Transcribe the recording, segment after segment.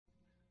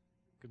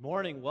Good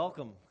morning.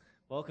 Welcome.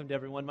 Welcome to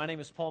everyone. My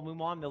name is Paul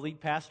Mumon. I'm the lead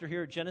pastor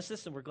here at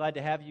Genesis, and we're glad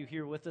to have you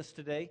here with us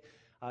today.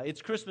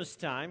 It's Christmas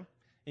time,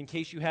 in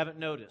case you haven't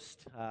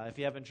noticed. If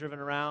you haven't driven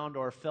around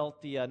or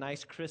felt the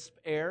nice crisp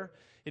air,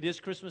 it is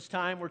Christmas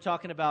time. We're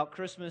talking about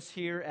Christmas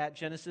here at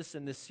Genesis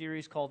in this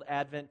series called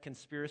Advent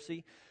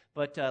Conspiracy.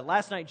 But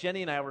last night,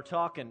 Jenny and I were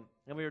talking,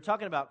 and we were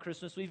talking about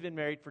Christmas. We've been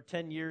married for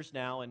 10 years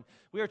now, and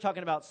we were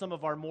talking about some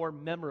of our more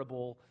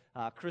memorable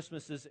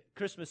Christmas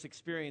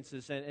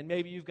experiences, and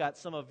maybe you've got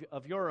some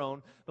of your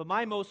own, but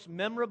my most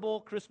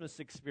memorable Christmas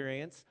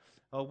experience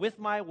with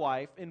my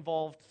wife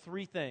involved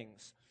three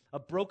things: a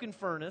broken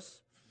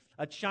furnace,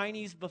 a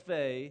Chinese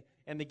buffet,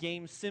 and the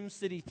game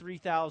SimCity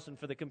 3000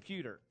 for the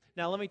computer.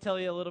 Now, let me tell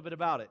you a little bit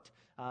about it.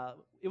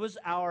 It was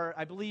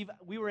I believe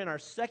we were in our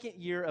second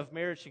year of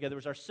marriage together. It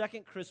was our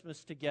second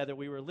Christmas together.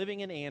 We were living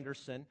in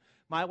Anderson.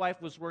 My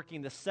wife was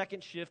working the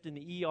second shift in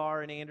the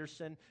ER in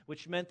Anderson,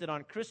 which meant that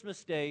on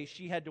Christmas Day,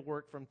 she had to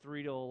work from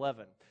 3 to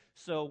 11.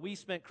 So we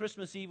spent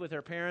Christmas Eve with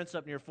her parents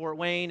up near Fort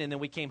Wayne, and then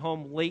we came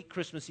home late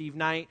Christmas Eve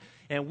night,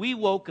 and we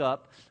woke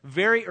up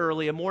very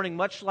early, a morning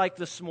much like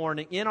this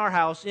morning, in our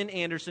house in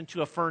Anderson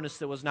to a furnace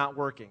that was not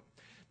working.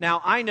 Now,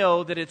 I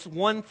know that it's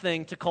one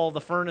thing to call the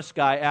furnace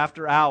guy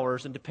after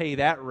hours and to pay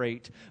that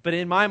rate, but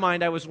in my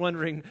mind, I was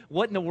wondering,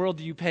 what in the world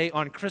do you pay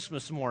on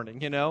Christmas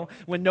morning,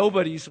 when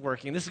nobody's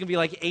working? This is going to be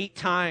like 8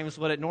 times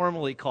what it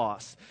normally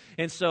costs.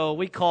 And so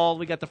we called,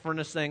 we got the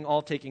furnace thing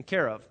all taken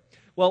care of.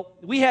 Well,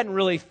 we hadn't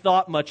really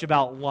thought much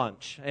about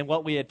lunch and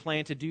what we had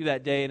planned to do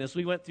that day, and as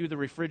we went through the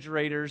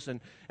refrigerator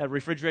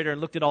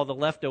and looked at all the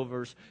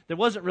leftovers, there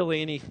wasn't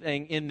really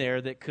anything in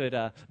there that could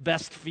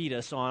best feed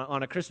us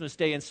on a Christmas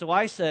day. And so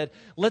I said,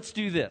 let's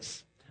do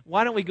this.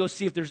 Why don't we go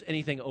see if there's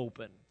anything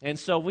open? And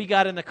so we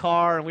got in the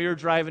car, and we were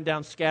driving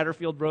down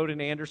Scatterfield Road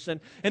in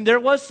Anderson, and there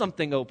was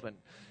something open.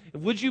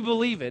 Would you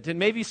believe it? And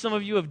maybe some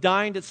of you have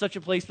dined at such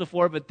a place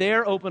before, but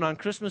there open on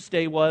Christmas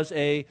Day was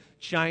a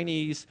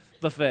Chinese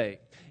buffet.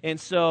 And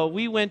so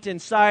we went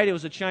inside. It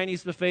was a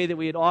Chinese buffet that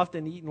we had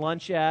often eaten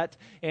lunch at.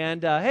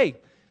 And hey,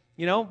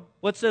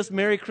 what says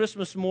Merry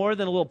Christmas more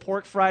than a little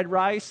pork fried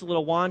rice, a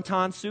little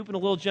wonton soup, and a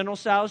little General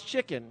Tso's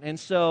chicken? And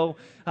so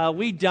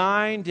we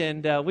dined,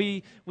 and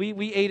we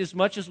ate as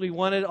much as we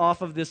wanted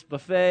off of this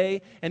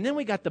buffet. And then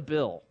we got the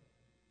bill.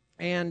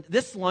 And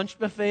this lunch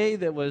buffet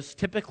that was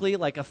typically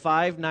like a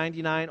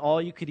 $5.99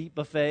 all-you-could-eat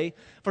buffet,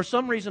 for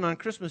some reason on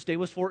Christmas Day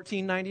was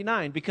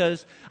 $14.99,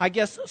 because I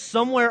guess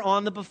somewhere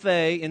on the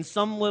buffet in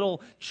some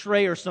little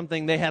tray or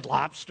something they had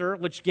lobster,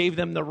 which gave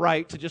them the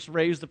right to just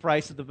raise the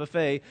price of the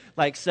buffet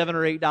like $7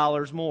 or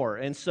 $8 more.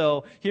 And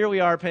so here we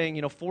are paying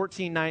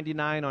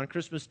 $14.99 on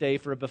Christmas Day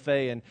for a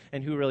buffet,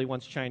 and who really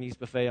wants Chinese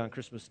buffet on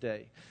Christmas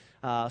Day?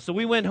 So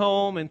we went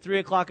home, and 3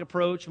 o'clock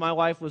approached. My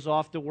wife was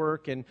off to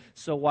work, and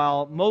so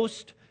while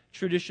most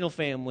traditional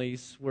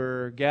families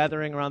were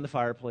gathering around the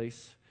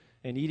fireplace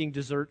and eating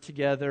dessert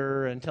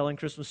together and telling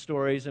Christmas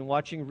stories and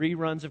watching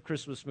reruns of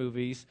Christmas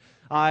movies,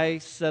 I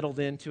settled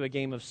into a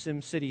game of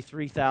SimCity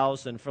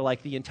 3000 for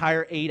like the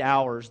entire 8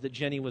 hours that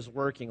Jenny was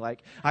working.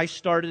 Like, I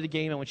started the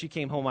game, and when she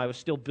came home, I was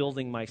still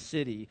building my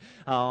city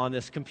on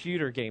this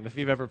computer game, if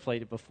you've ever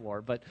played it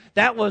before. But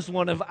that was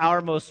one of our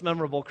most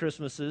memorable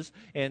Christmases,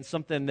 and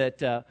something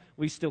that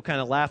we still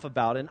kind of laugh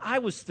about. And I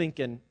was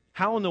thinking,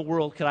 how in the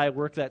world could I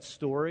work that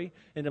story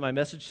into my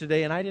message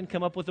today? And I didn't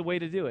come up with a way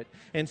to do it.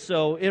 And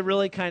so it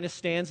really kind of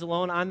stands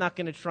alone. I'm not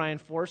going to try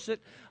and force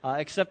it,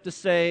 except to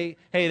say,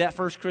 hey, that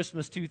first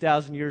Christmas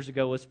 2,000 years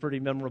ago was pretty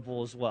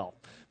memorable as well.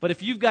 But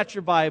if you've got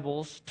your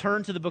Bibles,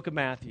 turn to the book of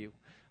Matthew.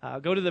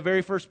 Go to the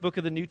very first book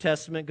of the New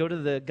Testament. Go to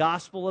the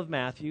Gospel of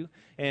Matthew,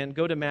 and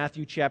go to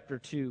Matthew chapter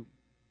 2.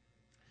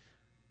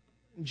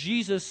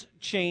 Jesus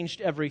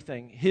changed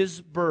everything. His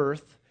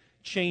birth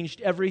changed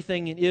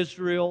everything in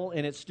Israel,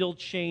 and it still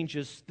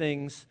changes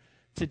things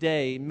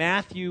today.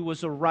 Matthew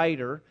was a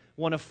writer,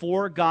 one of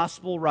 4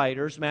 gospel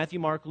writers, Matthew,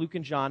 Mark, Luke,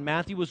 and John.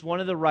 Matthew was one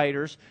of the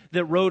writers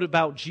that wrote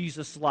about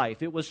Jesus'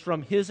 life. It was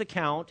from his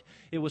account,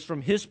 it was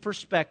from his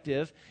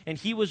perspective, and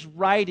he was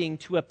writing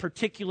to a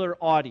particular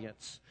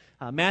audience.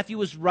 Matthew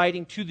was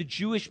writing to the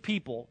Jewish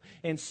people.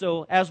 And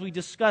so, as we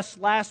discussed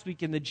last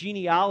week in the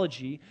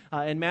genealogy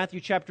in Matthew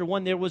chapter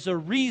 1, there was a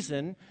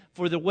reason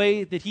for the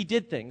way that he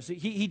did things.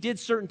 He did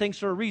certain things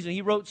for a reason.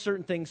 He wrote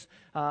certain things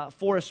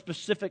for a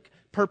specific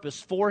purpose,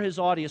 for his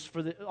audience,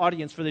 for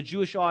the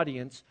Jewish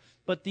audience.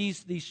 But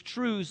these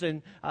truths,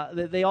 and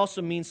they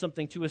also mean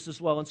something to us as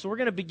well. And so we're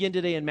going to begin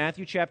today in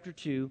Matthew chapter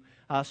 2,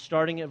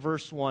 starting at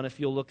verse 1, if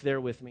you'll look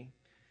there with me.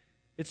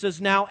 It says,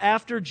 "Now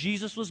after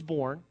Jesus was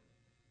born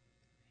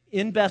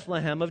in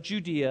Bethlehem of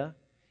Judea,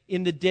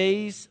 in the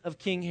days of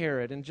King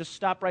Herod." And just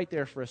stop right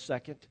there for a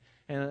second,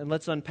 and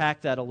let's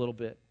unpack that a little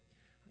bit.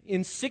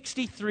 In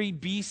 63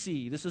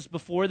 BC, this is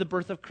before the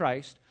birth of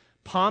Christ,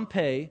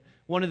 Pompey,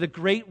 one of the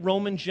great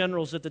Roman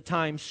generals at the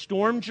time,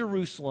 stormed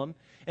Jerusalem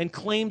and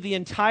claimed the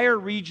entire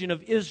region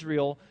of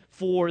Israel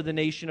for the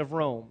nation of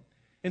Rome.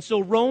 And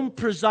so Rome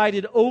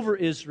presided over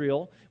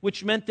Israel,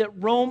 which meant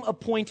that Rome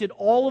appointed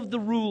all of the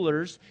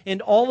rulers and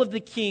all of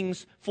the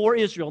kings for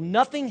Israel.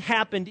 Nothing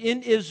happened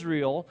in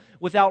Israel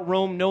without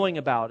Rome knowing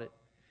about it.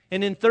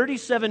 And in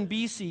 37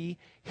 BC,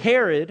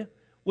 Herod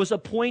was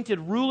appointed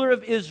ruler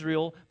of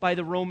Israel by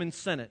the Roman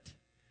Senate.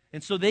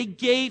 And so they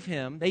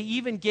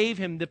even gave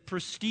him the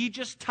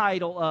prestigious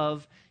title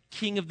of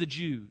King of the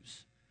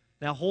Jews.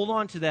 Now hold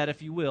on to that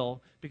if you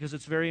will, because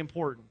it's very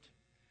important.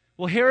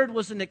 Well, Herod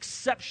was an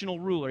exceptional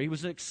ruler. He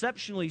was an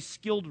exceptionally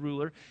skilled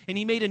ruler, and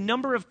he made a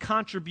number of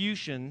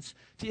contributions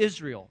to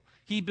Israel.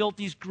 He built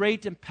these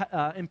great,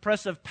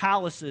 impressive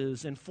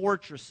palaces and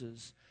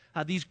fortresses,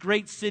 these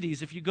great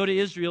cities. If you go to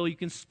Israel, you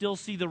can still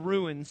see the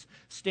ruins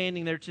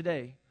standing there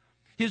today.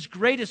 His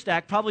greatest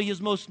act, probably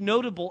his most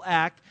notable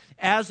act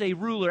as a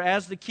ruler,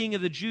 as the king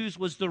of the Jews,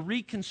 was the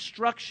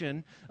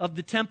reconstruction of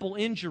the temple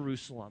in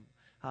Jerusalem,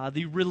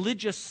 the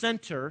religious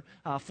center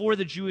for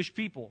the Jewish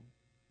people.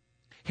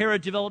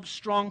 Herod developed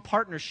strong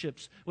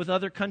partnerships with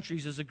other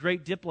countries as a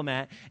great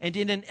diplomat, and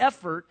in an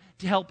effort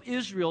to help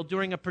Israel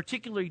during a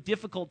particularly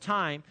difficult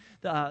time,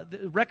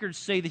 the records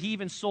say that he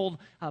even sold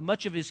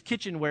much of his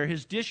kitchenware,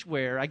 his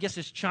dishware, I guess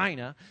his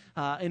china,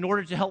 in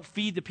order to help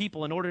feed the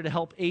people, in order to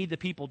help aid the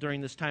people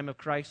during this time of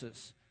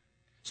crisis.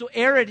 So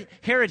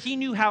Herod, he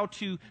knew how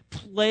to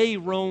play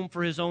Rome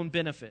for his own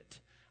benefit.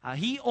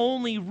 He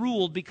only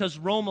ruled because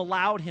Rome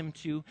allowed him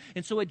to,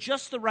 and so at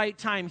just the right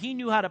time, he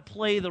knew how to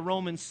play the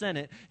Roman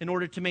Senate in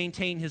order to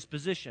maintain his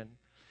position.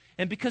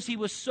 And because he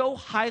was so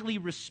highly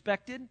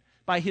respected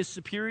by his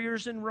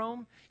superiors in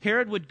Rome,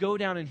 Herod would go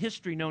down in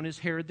history known as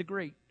Herod the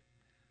Great,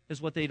 is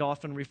what they'd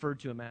often referred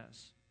to him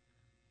as.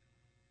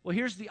 Well,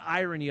 here's the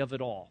irony of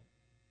it all.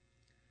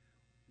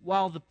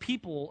 While the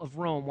people of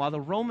Rome, while the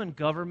Roman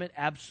government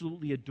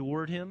absolutely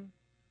adored him,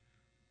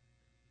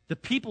 the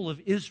people of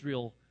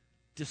Israel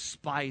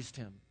despised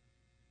him.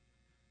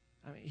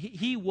 I mean,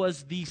 he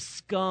was the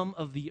scum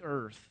of the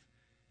earth,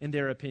 in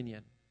their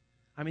opinion.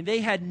 I mean, they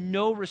had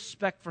no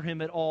respect for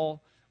him at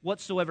all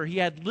whatsoever. He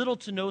had little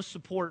to no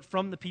support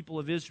from the people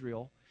of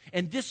Israel,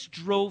 and this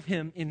drove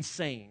him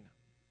insane.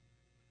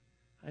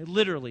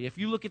 Literally, if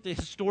you look at the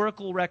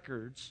historical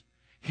records,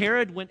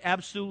 Herod went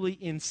absolutely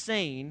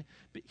insane.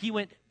 He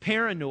went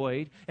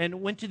paranoid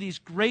and went to these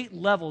great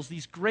levels,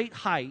 these great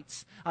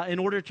heights, in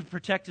order to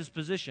protect his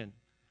position.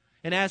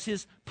 And as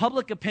his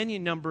public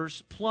opinion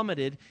numbers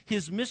plummeted,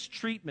 his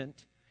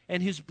mistreatment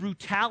and his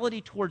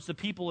brutality towards the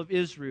people of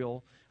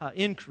Israel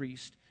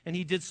increased. And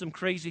he did some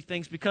crazy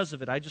things because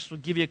of it. I just will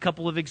give you a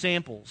couple of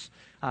examples.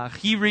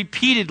 He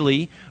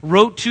repeatedly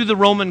wrote to the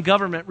Roman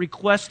government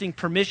requesting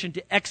permission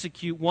to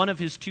execute one of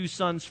his two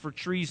sons for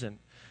treason.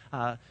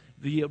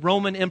 The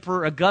Roman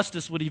Emperor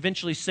Augustus would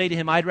eventually say to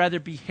him, "I'd rather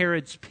be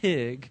Herod's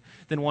pig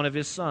than one of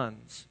his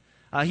sons."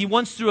 He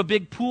once threw a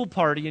big pool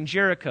party in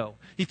Jericho.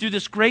 He threw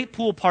this great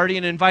pool party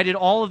and invited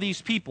all of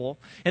these people,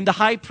 and the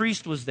high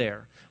priest was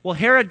there. Well,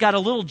 Herod got a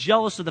little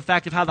jealous of the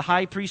fact of how the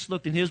high priest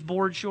looked in his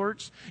board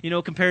shorts,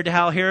 compared to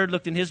how Herod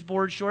looked in his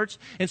board shorts,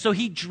 and so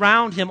he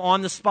drowned him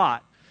on the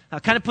spot.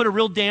 Kind of put a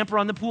real damper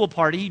on the pool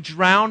party. He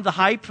drowned the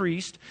high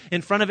priest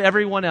in front of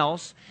everyone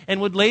else, and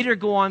would later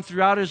go on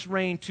throughout his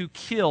reign to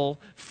kill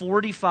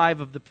 45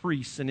 of the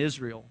priests in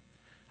Israel.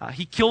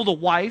 He killed a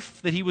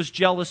wife that he was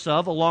jealous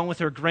of, along with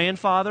her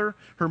grandfather,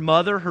 her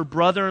mother, her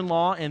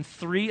brother-in-law, and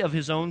 3 of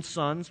his own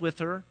sons with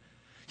her.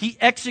 He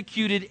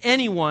executed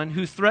anyone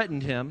who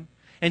threatened him,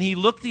 and he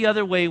looked the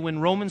other way when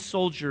Roman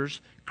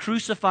soldiers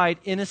crucified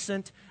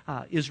innocent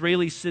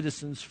Israeli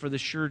citizens for the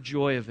sure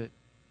joy of it.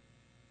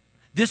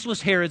 This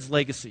was Herod's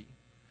legacy.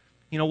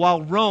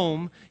 While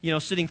Rome,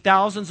 sitting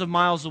thousands of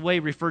miles away,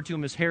 referred to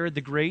him as Herod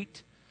the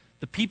Great,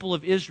 the people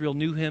of Israel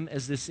knew him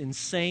as this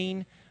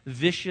insane,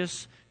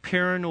 vicious,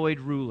 paranoid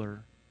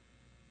ruler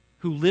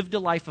who lived a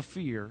life of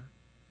fear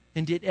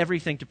and did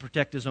everything to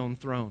protect his own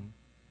throne.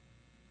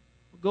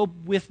 Go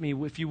with me,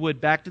 if you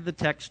would, back to the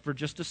text for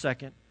just a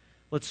second.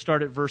 Let's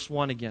start at verse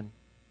 1 again.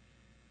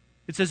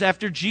 It says,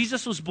 "After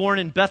Jesus was born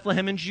in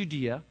Bethlehem in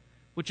Judea,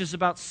 which is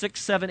about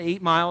 6, 7,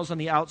 8 miles on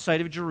the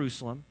outside of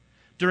Jerusalem,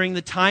 during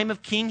the time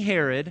of King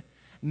Herod,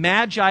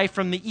 Magi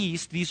from the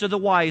east," these are the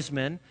wise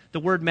men. The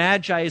word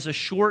magi is a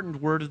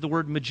shortened word of the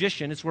word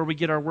magician. It's where we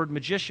get our word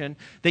magician.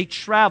 They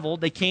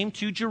traveled, they came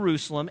to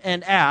Jerusalem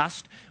and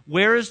asked,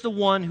 "Where is the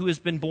one who has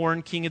been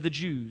born King of the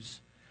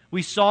Jews?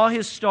 We saw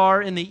his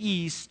star in the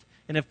east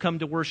and have come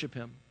to worship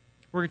him."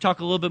 We're going to talk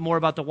a little bit more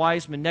about the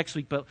wise men next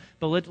week, but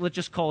let's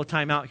just call a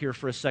time out here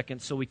for a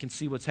second so we can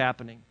see what's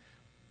happening.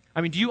 I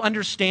mean, do you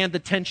understand the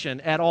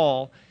tension at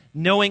all,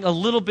 knowing a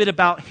little bit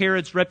about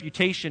Herod's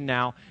reputation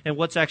now and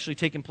what's actually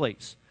taken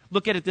place?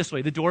 Look at it this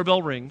way. The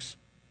doorbell rings.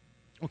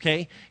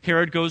 Okay,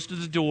 Herod goes to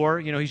the door.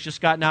 He's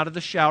just gotten out of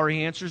the shower.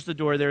 He answers the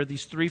door. There are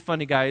these 3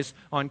 funny guys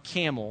on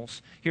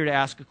camels here to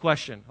ask a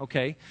question.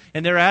 Okay,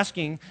 and they're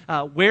asking,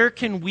 where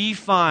can we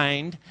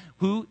find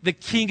the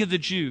King of the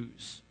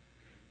Jews?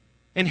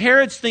 And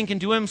Herod's thinking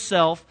to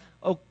himself,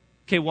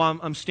 okay, well,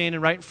 I'm standing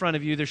right in front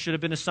of you. There should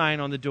have been a sign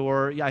on the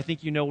door. I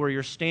think you know where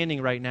you're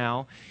standing right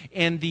now.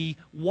 And the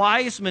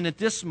wise men at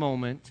this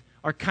moment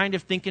are kind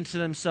of thinking to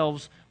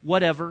themselves,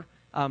 whatever,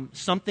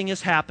 something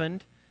has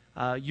happened.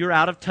 You're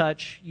out of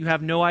touch. You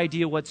have no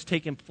idea what's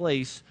taken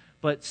place.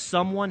 But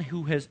someone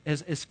who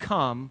has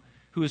come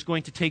who is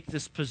going to take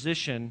this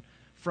position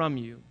from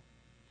you.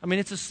 I mean,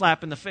 it's a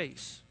slap in the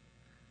face.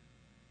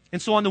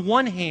 And so on the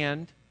one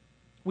hand,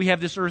 we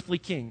have this earthly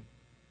king.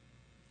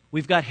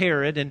 We've got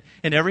Herod and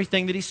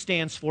everything that he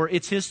stands for.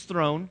 It's his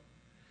throne.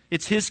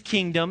 It's his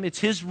kingdom. It's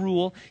his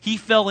rule. He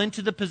fell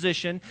into the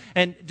position.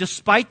 And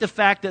despite the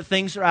fact that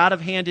things are out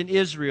of hand in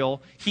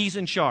Israel, he's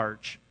in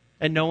charge.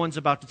 And no one's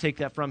about to take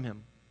that from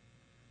him.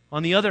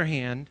 On the other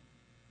hand,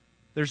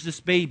 there's this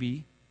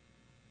baby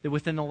that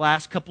within the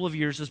last couple of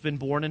years has been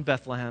born in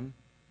Bethlehem.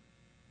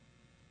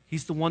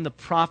 He's the one the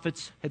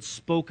prophets had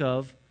spoke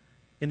of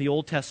in the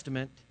Old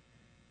Testament.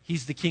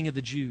 He's the King of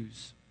the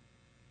Jews.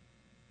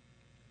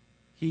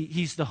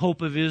 He's the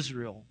hope of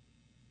Israel.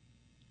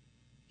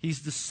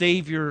 He's the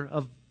Savior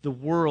of the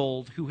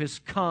world who has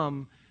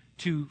come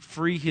to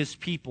free his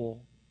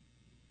people.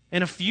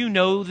 And a few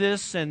know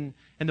this, and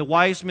the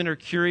wise men are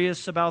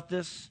curious about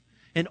this.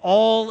 And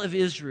all of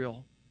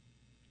Israel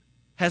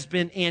has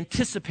been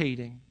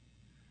anticipating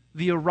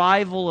the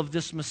arrival of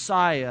this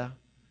Messiah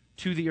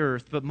to the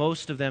earth, but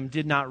most of them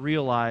did not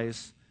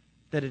realize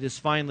that it has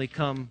finally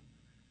come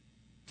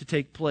to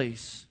take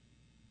place.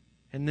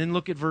 And then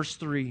look at verse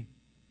 3.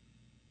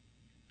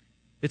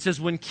 It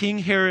says, when King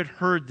Herod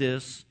heard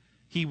this,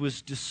 he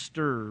was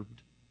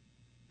disturbed,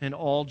 and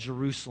all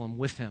Jerusalem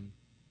with him.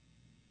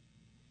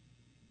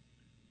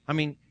 I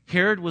mean,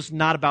 Herod was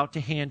not about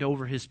to hand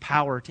over his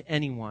power to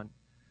anyone.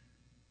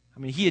 I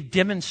mean, he had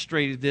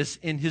demonstrated this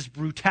in his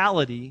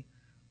brutality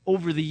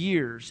over the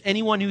years.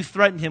 Anyone who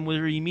threatened him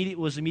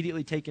was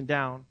immediately taken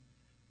down.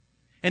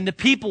 And the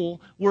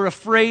people were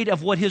afraid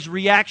of what his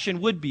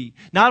reaction would be.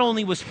 Not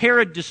only was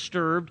Herod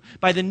disturbed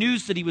by the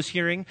news that he was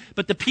hearing,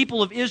 but the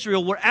people of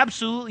Israel were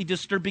absolutely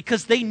disturbed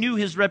because they knew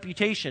his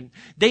reputation.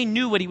 They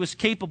knew what he was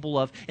capable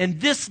of.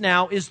 And this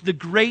now is the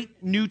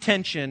great new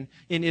tension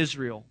in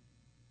Israel.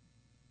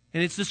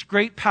 And it's this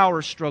great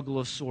power struggle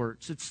of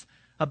sorts. It's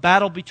a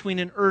battle between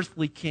an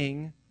earthly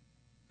king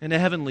and a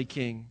heavenly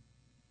king.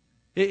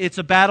 It's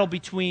a battle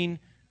between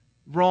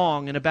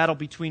wrong and a battle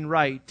between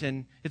right.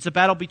 And it's a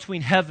battle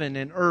between heaven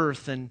and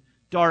earth and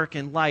dark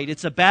and light.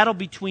 It's a battle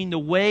between the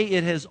way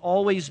it has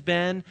always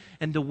been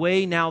and the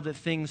way now that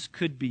things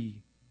could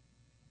be.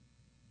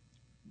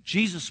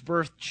 Jesus'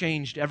 birth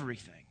changed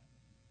everything.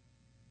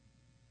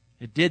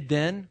 It did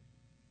then,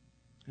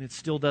 and it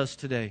still does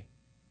today.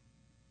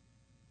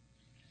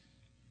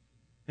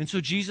 And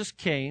so Jesus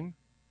came,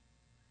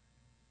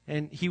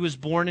 and he was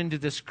born into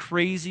this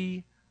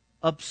crazy,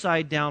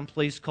 upside-down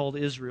place called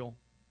Israel.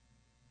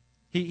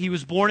 He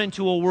was born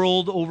into a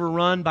world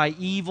overrun by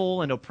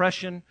evil and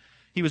oppression.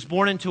 He was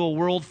born into a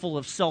world full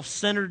of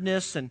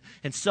self-centeredness and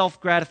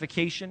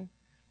self-gratification.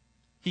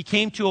 He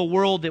came to a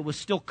world that was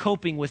still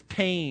coping with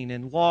pain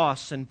and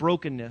loss and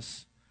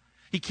brokenness.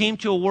 He came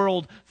to a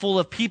world full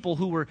of people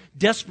who were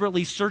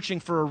desperately searching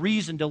for a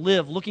reason to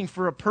live, looking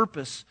for a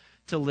purpose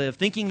to live,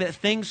 thinking that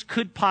things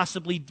could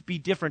possibly be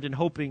different and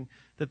hoping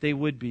that they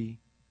would be.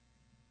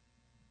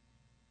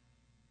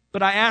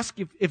 But I ask,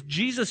 if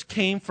Jesus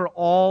came for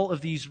all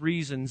of these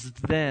reasons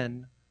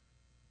then,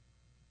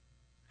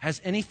 has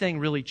anything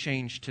really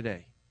changed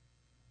today?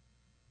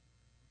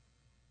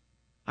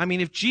 I mean,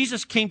 if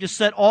Jesus came to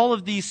set all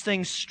of these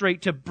things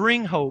straight, to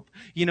bring hope,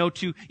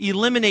 to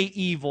eliminate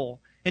evil,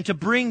 and to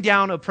bring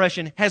down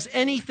oppression, has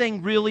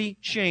anything really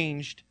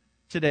changed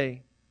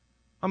today?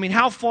 I mean,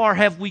 how far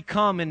have we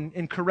come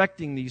in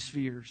correcting these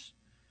fears?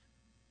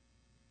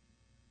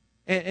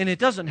 And it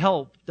doesn't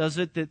help, does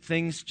it, that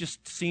things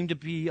just seem to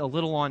be a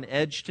little on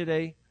edge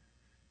today?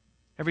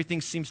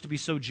 Everything seems to be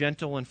so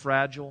gentle and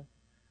fragile.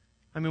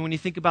 I mean, when you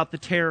think about the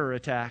terror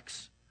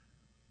attacks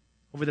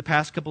over the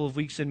past couple of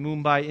weeks in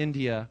Mumbai,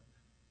 India,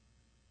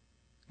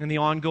 and the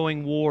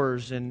ongoing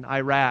wars in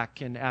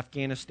Iraq and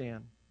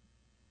Afghanistan.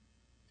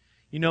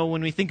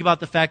 When we think about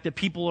the fact that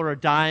people are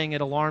dying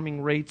at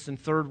alarming rates in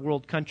third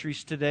world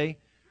countries today,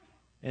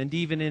 and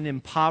even in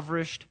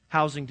impoverished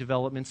housing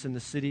developments in the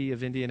city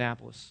of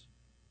Indianapolis.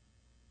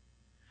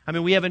 I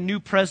mean, we have a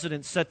new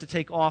president set to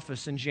take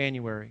office in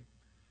January.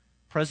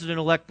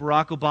 President-elect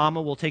Barack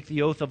Obama will take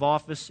the oath of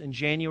office in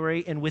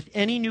January, and with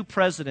any new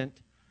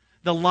president,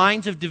 the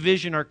lines of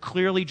division are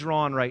clearly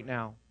drawn right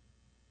now.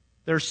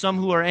 There are some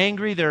who are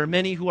angry, there are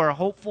many who are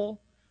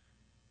hopeful.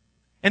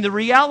 And the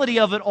reality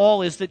of it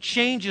all is that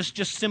change is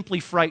just simply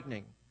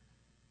frightening.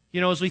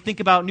 As we think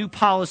about new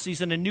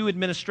policies and a new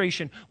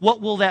administration, what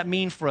will that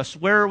mean for us?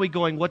 Where are we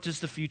going? What does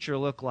the future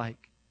look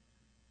like?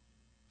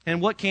 And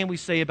what can we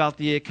say about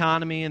the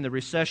economy and the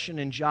recession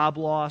and job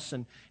loss?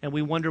 And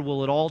we wonder,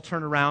 will it all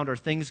turn around? Are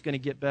things going to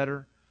get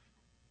better?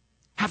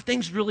 Have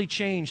things really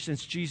changed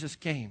since Jesus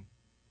came?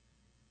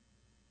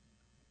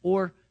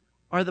 Or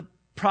are the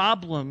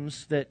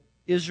problems that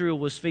Israel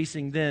was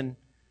facing then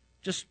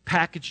just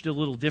packaged a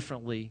little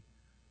differently,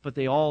 but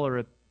they all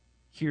are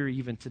here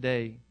even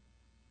today?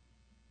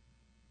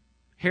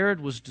 Herod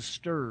was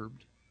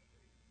disturbed,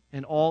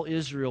 and all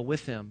Israel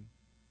with him.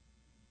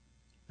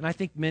 And I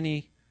think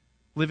many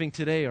living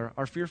today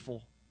are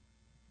fearful.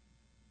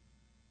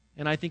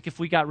 And I think if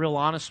we got real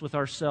honest with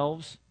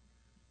ourselves,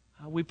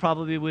 we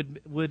probably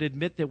would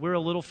admit that we're a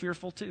little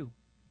fearful too.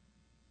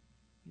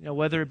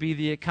 Whether it be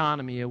the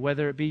economy, or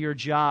whether it be your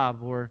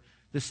job, or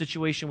the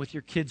situation with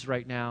your kids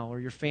right now, or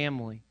your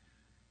family.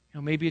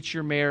 Maybe it's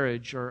your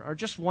marriage, or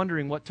just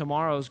wondering what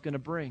tomorrow is going to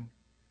bring.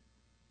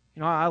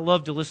 I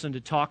love to listen to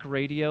talk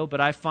radio,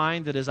 but I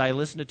find that as I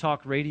listen to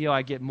talk radio,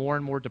 I get more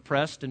and more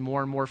depressed and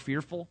more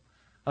fearful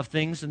of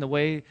things and the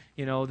way,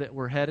 that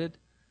we're headed.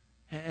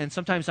 And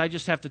sometimes I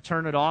just have to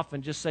turn it off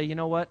and just say, you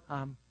know what,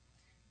 I'm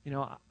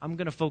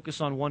going to focus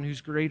on one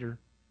who's greater.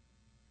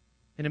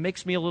 And it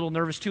makes me a little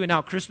nervous too. And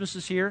now Christmas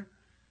is here.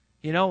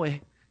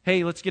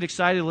 Hey, let's get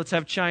excited. Let's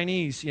have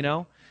Chinese,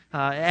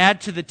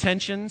 Add to the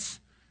tensions,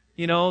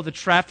 the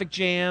traffic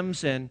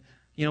jams and,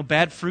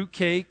 bad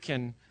fruitcake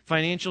and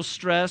financial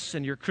stress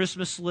and your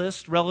Christmas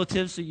list,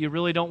 relatives that you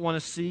really don't want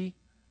to see,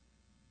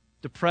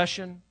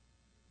 depression,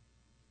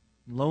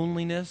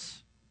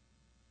 loneliness.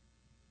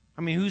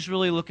 Who's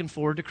really looking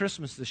forward to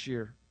Christmas this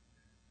year?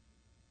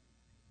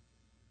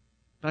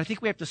 But I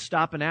think we have to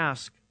stop and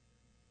ask,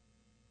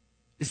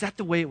 is that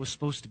the way it was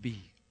supposed to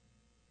be?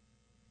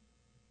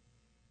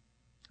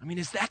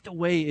 Is that the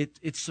way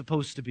it's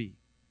supposed to be?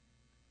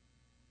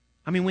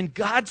 When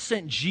God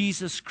sent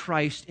Jesus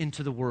Christ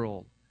into the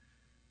world,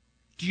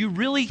 do you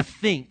really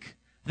think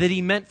that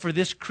He meant for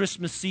this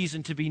Christmas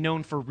season to be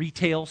known for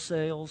retail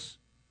sales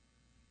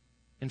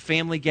and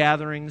family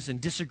gatherings and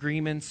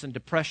disagreements and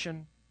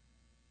depression?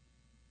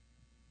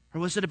 Or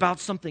was it about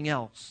something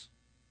else?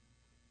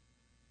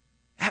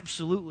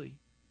 Absolutely.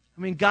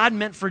 God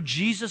meant for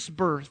Jesus'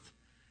 birth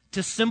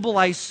to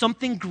symbolize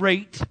something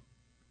great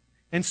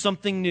and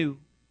something new.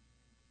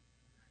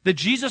 That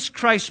Jesus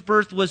Christ's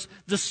birth was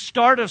the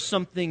start of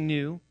something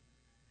new.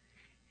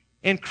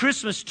 And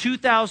Christmas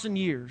 2,000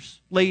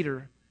 years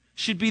later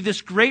should be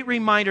this great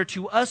reminder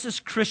to us as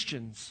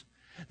Christians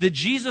that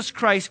Jesus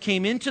Christ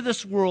came into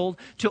this world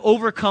to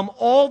overcome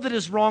all that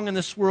is wrong in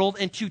this world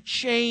and to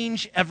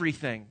change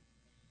everything.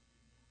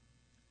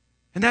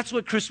 And that's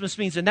what Christmas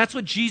means. And that's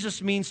what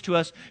Jesus means to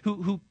us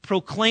who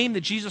proclaim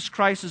that Jesus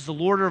Christ is the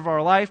Lord of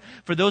our life.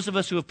 For those of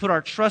us who have put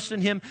our trust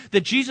in Him,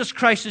 that Jesus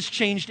Christ has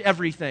changed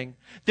everything.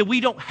 That we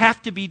don't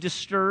have to be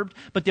disturbed,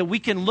 but that we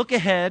can look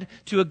ahead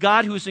to a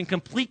God who is in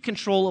complete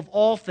control of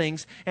all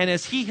things. And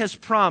as He has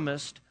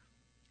promised,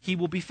 He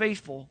will be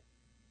faithful.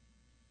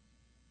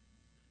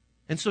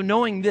 And so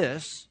knowing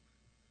this,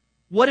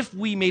 what if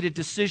we made a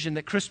decision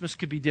that Christmas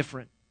could be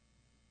different?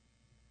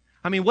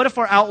 What if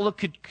our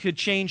outlook could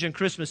change on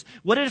Christmas?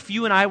 What if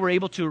you and I were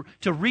able to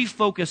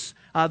refocus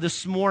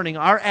this morning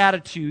our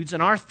attitudes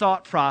and our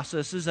thought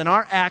processes and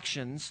our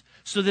actions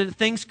so that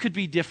things could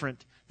be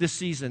different this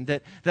season,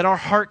 that our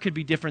heart could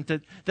be different,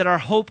 that our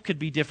hope could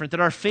be different, that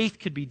our faith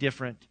could be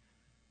different?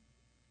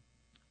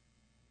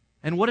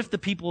 And what if the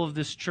people of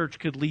this church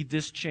could lead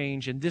this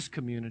change in this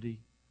community?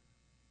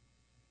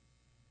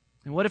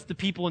 And what if the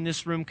people in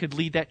this room could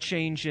lead that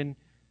change in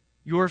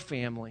your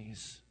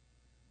families?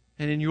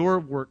 And in your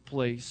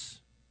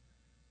workplace,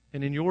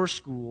 and in your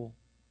school?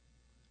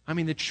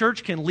 The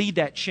church can lead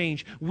that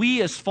change.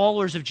 We as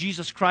followers of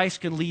Jesus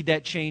Christ can lead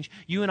that change.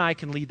 You and I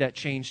can lead that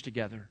change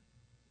together.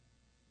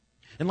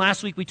 And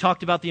last week we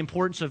talked about the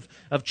importance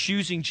of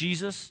choosing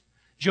Jesus.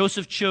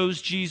 Joseph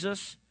chose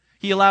Jesus.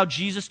 He allowed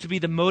Jesus to be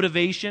the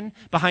motivation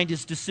behind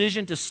his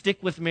decision to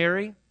stick with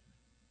Mary.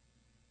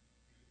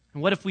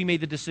 And what if we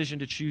made the decision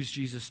to choose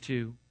Jesus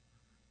too?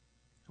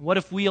 What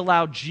if we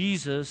allow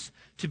Jesus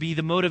to be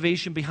the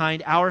motivation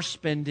behind our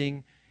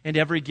spending and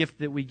every gift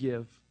that we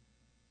give?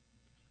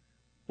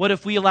 What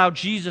if we allow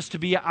Jesus to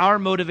be our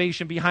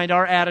motivation behind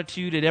our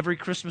attitude at every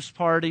Christmas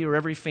party or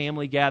every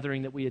family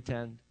gathering that we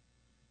attend?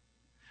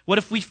 What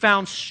if we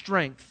found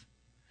strength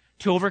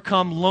to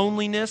overcome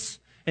loneliness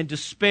and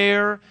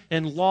despair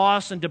and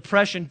loss and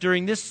depression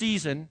during this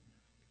season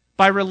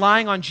by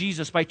relying on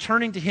Jesus, by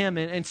turning to Him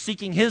and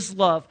seeking His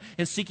love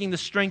and seeking the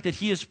strength that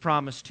He has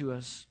promised to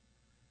us?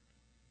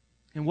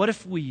 And what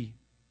if we,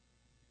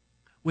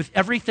 with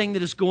everything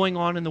that is going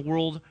on in the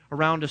world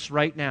around us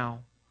right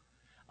now,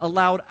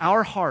 allowed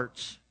our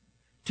hearts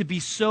to be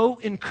so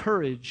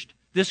encouraged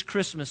this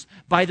Christmas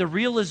by the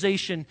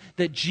realization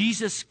that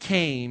Jesus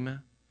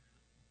came,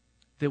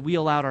 that we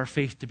allowed our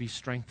faith to be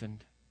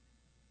strengthened?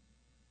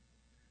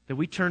 That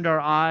we turned our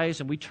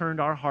eyes and we turned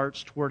our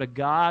hearts toward a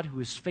God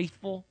who is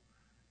faithful,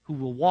 who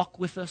will walk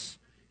with us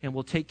and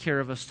will take care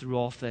of us through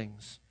all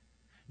things.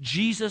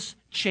 Jesus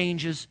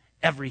changes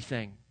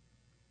everything.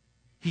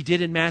 He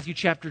did in Matthew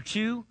chapter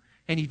 2,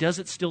 and He does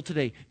it still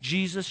today.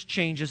 Jesus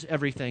changes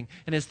everything.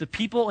 And as the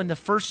people in the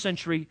first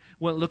century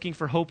went looking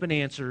for hope and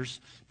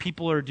answers,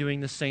 people are doing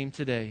the same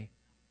today.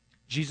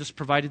 Jesus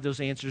provided those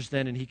answers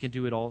then, and He can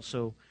do it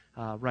also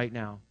right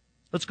now.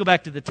 Let's go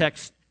back to the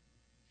text,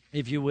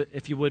 if you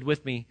would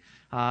with me.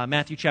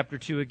 Matthew chapter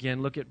 2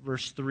 again, look at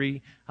verse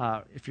 3.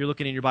 If you're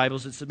looking in your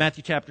Bibles, it's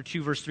Matthew chapter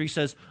 2, verse 3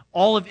 says,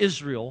 all of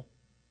Israel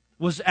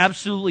was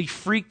absolutely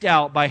freaked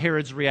out by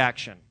Herod's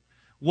reaction.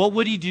 What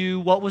would he do?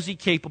 What was he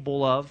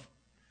capable of?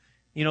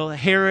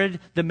 Herod,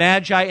 the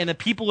Magi, and the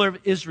people of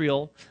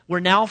Israel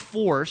were now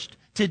forced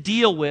to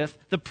deal with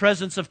the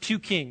presence of two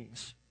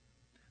kings.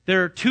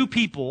 There are two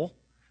people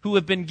who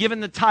have been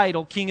given the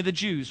title King of the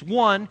Jews.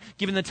 One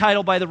given the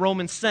title by the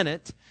Roman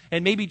Senate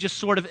and maybe just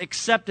sort of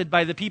accepted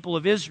by the people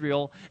of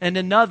Israel, and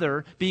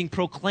another being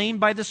proclaimed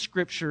by the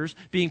Scriptures,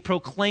 being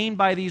proclaimed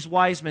by these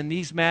wise men,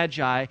 these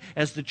Magi,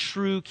 as the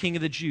true King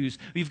of the Jews.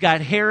 We've got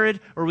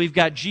Herod or we've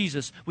got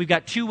Jesus. We've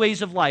got two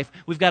ways of life.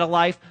 We've got a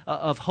life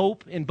of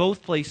hope in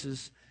both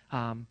places,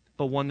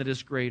 but one that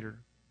is greater.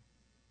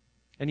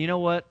 And you know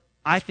what?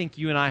 I think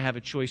you and I have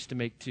a choice to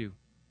make too.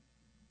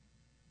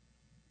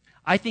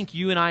 I think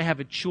you and I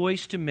have a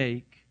choice to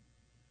make,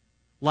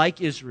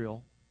 like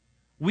Israel.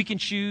 We can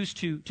choose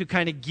to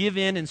kind of give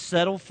in and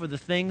settle for the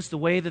things the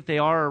way that they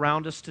are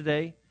around us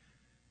today,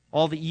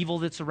 all the evil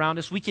that's around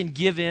us. We can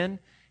give in,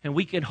 and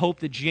we can hope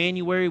that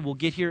January will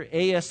get here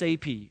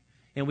ASAP,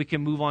 and we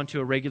can move on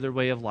to a regular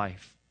way of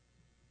life.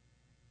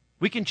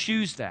 We can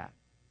choose that.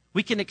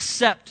 We can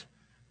accept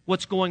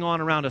what's going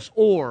on around us,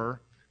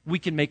 or we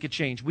can make a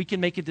change. We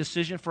can make a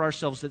decision for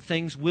ourselves that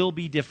things will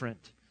be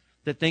different,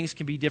 that things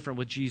can be different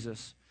with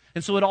Jesus.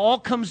 And so it all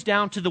comes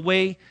down to the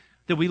way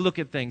that we look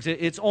at things.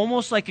 It's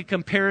almost like a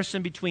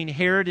comparison between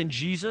Herod and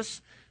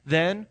Jesus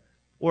then,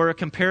 or a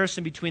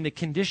comparison between the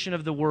condition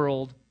of the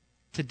world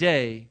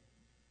today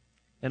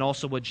and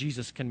also what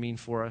Jesus can mean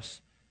for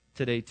us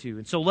today too.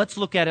 And so let's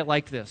look at it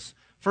like this.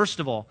 First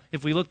of all,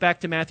 if we look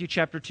back to Matthew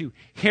chapter 2,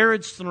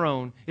 Herod's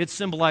throne, it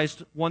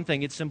symbolized one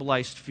thing. It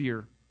symbolized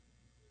fear.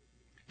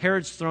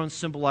 Herod's throne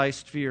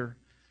symbolized fear.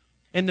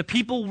 And the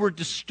people were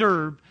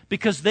disturbed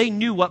because they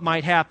knew what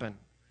might happen.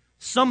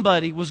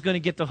 Somebody was going to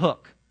get the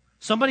hook.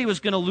 Somebody was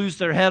going to lose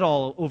their head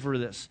all over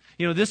this.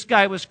 This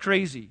guy was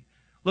crazy.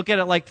 Look at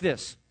it like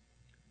this.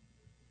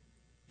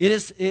 It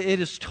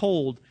is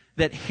told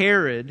that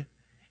Herod,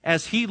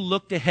 as he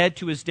looked ahead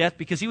to his death,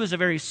 because he was a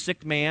very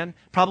sick man,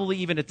 probably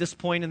even at this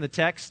point in the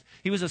text,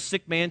 he was a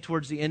sick man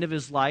towards the end of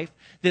his life,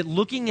 that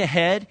looking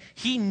ahead,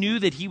 he knew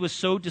that he was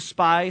so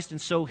despised and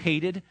so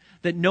hated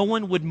that no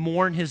one would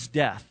mourn his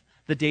death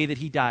the day that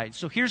he died.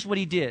 So here's what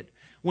he did.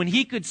 When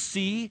he could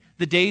see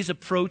the days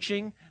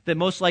approaching, that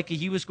most likely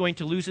he was going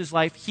to lose his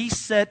life, he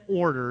set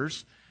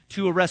orders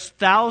to arrest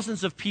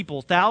thousands of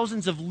people,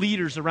 thousands of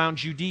leaders around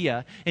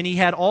Judea, and he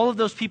had all of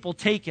those people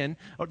taken,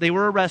 or they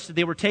were arrested,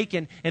 they were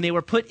taken, and they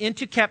were put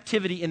into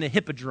captivity in the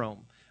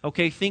hippodrome.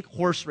 Okay, think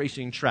horse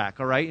racing track,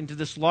 all right, into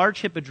this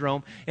large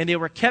hippodrome, and they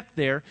were kept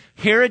there.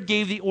 Herod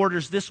gave the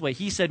orders this way.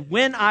 He said,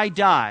 when I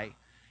die,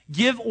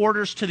 give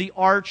orders to the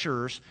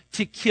archers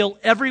to kill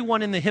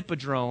everyone in the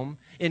hippodrome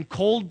in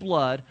cold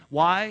blood.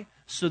 Why?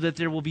 So that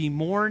there will be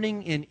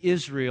mourning in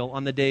Israel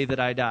on the day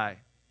that I die.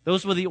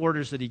 Those were the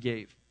orders that he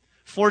gave.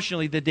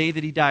 Fortunately, the day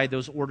that he died,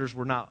 those orders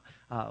were not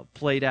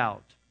played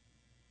out.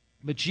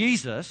 But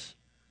Jesus,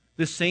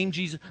 this same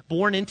Jesus,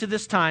 born into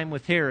this time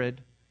with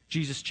Herod,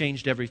 Jesus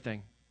changed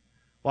everything.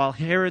 While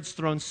Herod's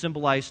throne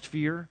symbolized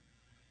fear,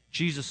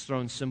 Jesus'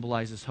 throne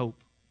symbolizes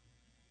hope.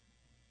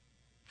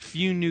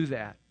 Few knew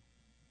that.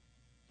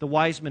 The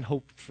wise men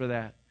hoped for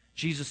that.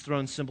 Jesus'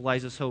 throne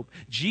symbolizes hope.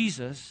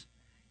 Jesus,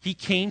 he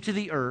came to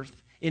the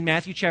earth in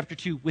Matthew chapter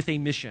 2 with a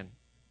mission.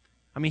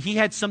 I mean, he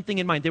had something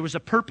in mind. There was a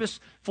purpose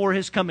for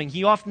his coming.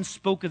 He often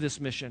spoke of this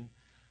mission.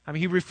 I mean,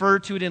 he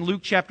referred to it in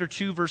Luke chapter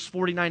 2, verse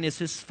 49 as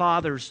his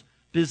Father's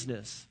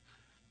business.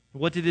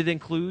 What did it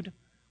include?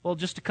 Well,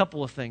 just a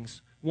couple of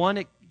things.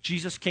 One,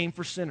 Jesus came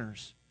for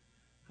sinners.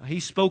 He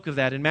spoke of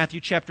that in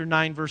Matthew chapter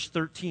 9, verse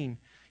 13.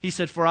 He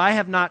said, "For I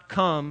have not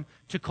come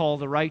to call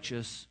the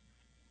righteous,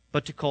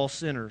 but to call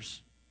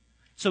sinners."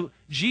 So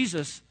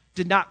Jesus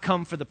did not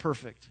come for the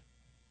perfect.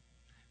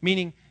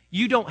 Meaning,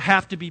 you don't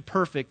have to be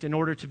perfect in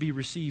order to be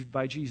received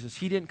by Jesus.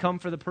 He didn't come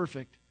for the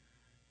perfect.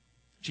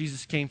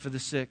 Jesus came for the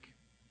sick.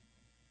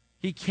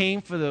 He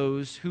came for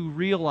those who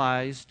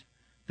realized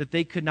that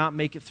they could not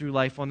make it through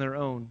life on their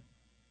own.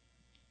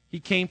 He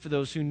came for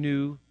those who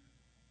knew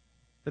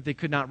that they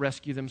could not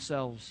rescue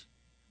themselves.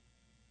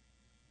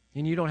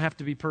 And you don't have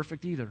to be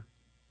perfect either.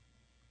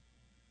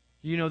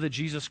 You know that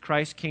Jesus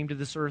Christ came to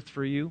this earth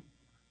for you,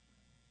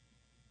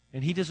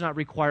 and He does not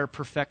require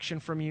perfection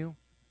from you.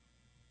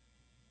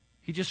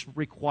 He just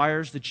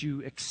requires that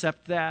you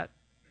accept that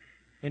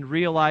and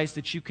realize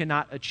that you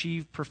cannot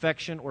achieve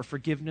perfection or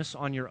forgiveness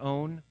on your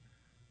own,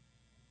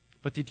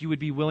 but that you would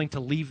be willing to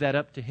leave that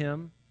up to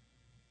Him.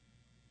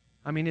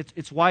 I mean,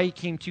 it's why He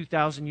came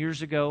 2,000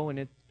 years ago,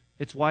 and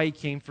it's why He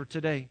came for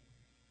today.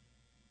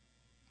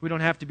 We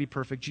don't have to be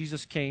perfect.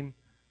 Jesus came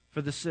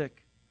for the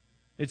sick.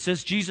 It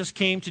says Jesus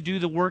came to do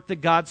the work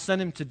that God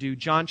sent Him to do.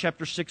 John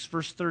chapter 6,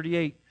 verse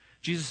 38.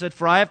 Jesus said,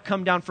 "For I have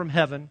come down from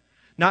heaven,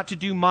 not to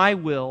do my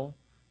will,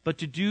 but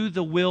to do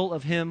the will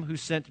of Him who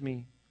sent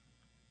me."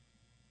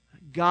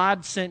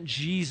 God sent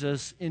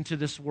Jesus into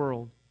this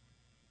world.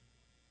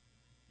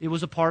 It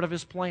was a part of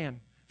His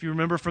plan. If you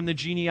remember from the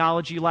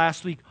genealogy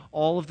last week,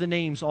 all of the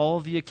names, all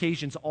of the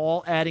occasions,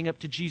 all adding up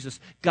to Jesus.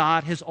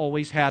 God has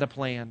always had a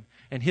plan.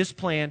 And His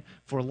plan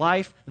for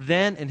life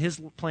then, and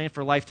His plan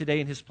for life today,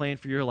 and His plan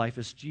for your life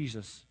is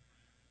Jesus.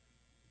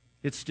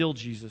 it's still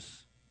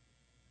Jesus.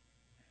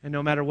 And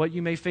no matter what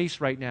you may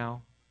face right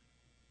now,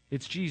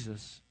 it's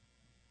Jesus.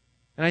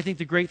 And I think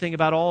the great thing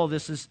about all of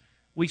this is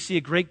we see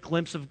a great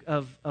glimpse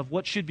of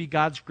what should be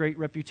God's great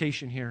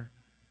reputation here.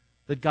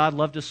 That God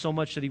loved us so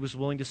much that he was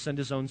willing to send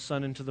his own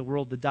Son into the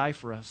world to die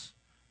for us.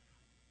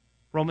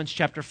 Romans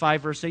chapter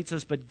 5, verse 8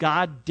 says, "But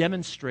God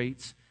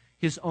demonstrates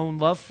his own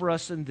love for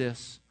us in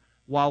this: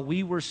 while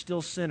we were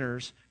still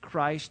sinners,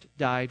 Christ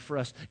died for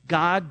us."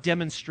 God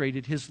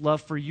demonstrated his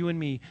love for you and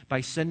me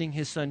by sending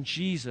his Son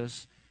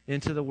Jesus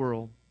into the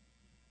world.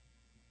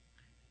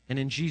 And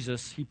in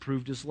Jesus, he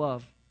proved his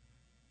love.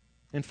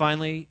 And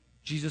finally,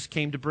 Jesus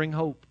came to bring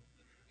hope.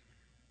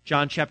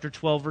 John chapter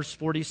 12, verse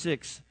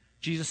 46,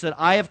 Jesus said,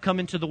 "I have come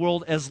into the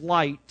world as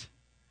light,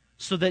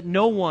 so that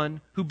no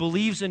one who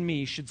believes in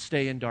me should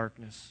stay in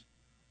darkness."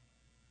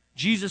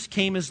 Jesus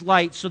came as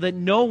light so that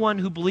no one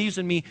who believes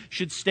in me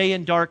should stay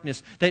in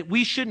darkness. That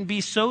we shouldn't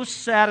be so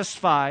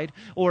satisfied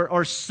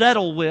or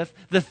settle with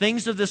the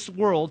things of this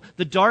world,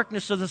 the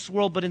darkness of this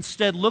world, but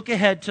instead look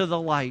ahead to the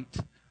light.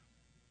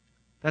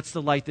 That's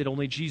the light that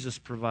only Jesus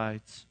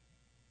provides.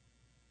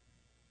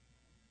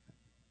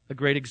 A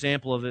great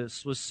example of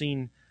this was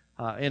seen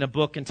in a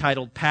book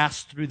entitled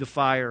Passed Through the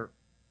Fire.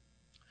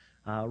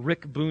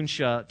 Rick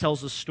Boonsha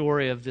tells the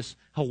story of this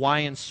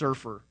Hawaiian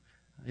surfer.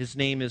 His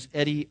name is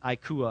Eddie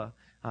Aikua.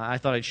 I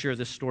thought I'd share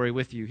this story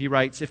with you. He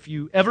writes, "If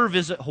you ever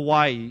visit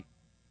Hawaii,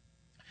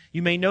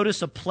 you may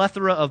notice a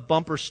plethora of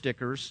bumper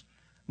stickers,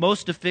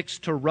 most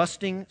affixed to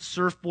rusting,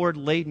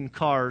 surfboard-laden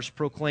cars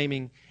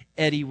proclaiming,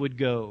 'Eddie would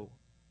go.'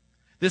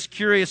 This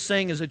curious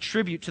saying is a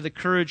tribute to the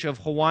courage of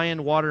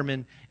Hawaiian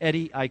waterman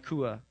Eddie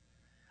Aikua.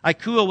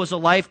 Aikua was a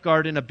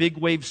lifeguard and a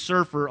big-wave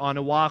surfer on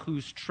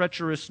Oahu's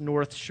treacherous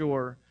north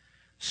shore.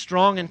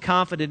 Strong and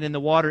confident in the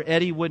water,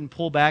 Eddie wouldn't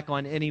pull back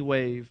on any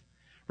wave,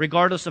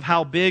 regardless of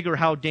how big or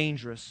how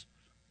dangerous.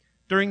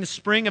 During the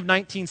spring of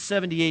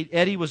 1978,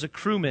 Eddie was a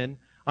crewman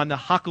on the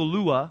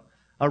Hakulua,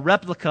 a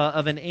replica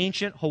of an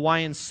ancient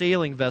Hawaiian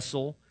sailing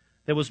vessel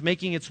that was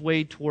making its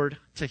way toward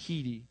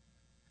Tahiti.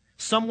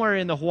 Somewhere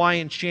in the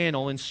Hawaiian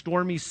Channel, in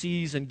stormy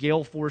seas and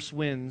gale-force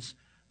winds,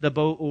 the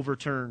boat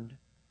overturned,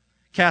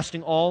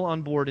 casting all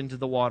on board into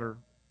the water.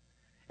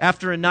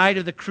 After a night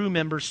of the crew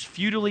members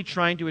futilely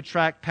trying to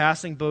attract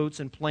passing boats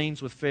and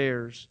planes with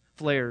flares,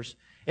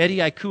 Eddie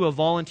Aikua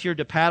volunteered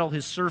to paddle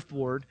his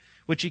surfboard,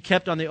 which he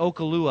kept on the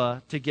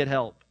Okalua, to get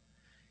help.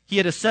 He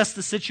had assessed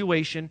the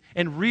situation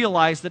and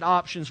realized that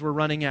options were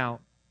running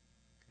out.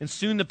 And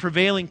soon the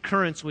prevailing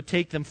currents would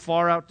take them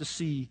far out to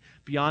sea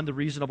beyond the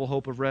reasonable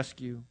hope of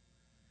rescue.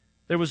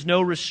 There was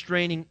no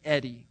restraining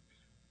Eddie.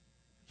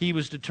 He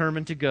was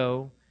determined to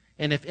go,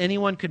 and if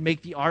anyone could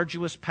make the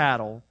arduous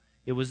paddle,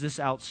 it was this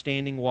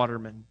outstanding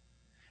waterman.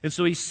 And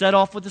so he set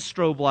off with a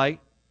strobe light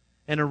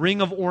and a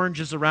ring of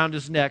oranges around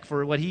his neck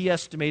for what he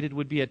estimated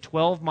would be a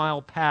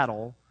 12-mile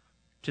paddle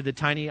to the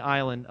tiny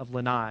island of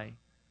Lanai.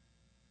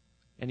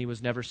 And he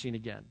was never seen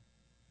again.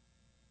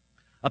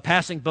 A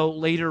passing boat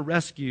later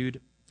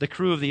rescued the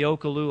crew of the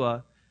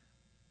Okalua.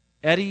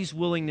 Eddie's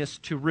willingness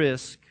to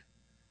risk,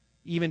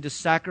 even to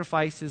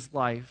sacrifice his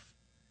life,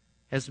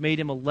 has made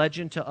him a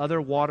legend to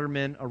other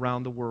watermen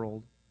around the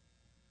world.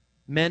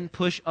 Men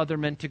push other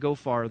men to go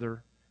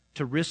farther,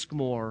 to risk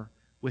more,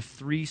 with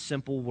 3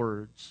 simple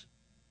words: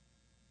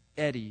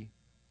 Eddie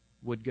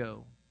would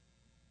go.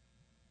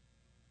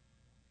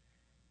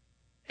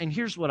 And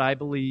here's what I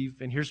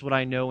believe, and here's what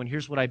I know, and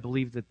here's what I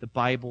believe that the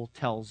Bible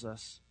tells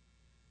us.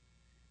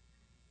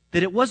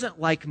 That it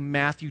wasn't like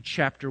Matthew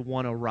chapter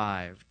 1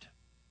 arrived.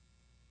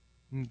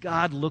 And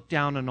God looked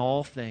down on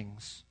all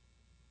things,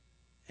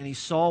 and he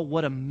saw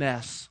what a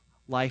mess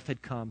life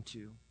had come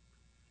to,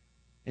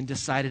 and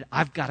decided,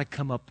 I've got to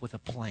come up with a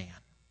plan.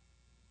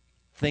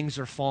 Things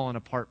are falling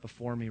apart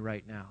before me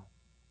right now.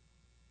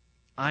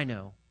 I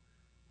know.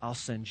 I'll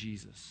send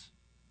Jesus.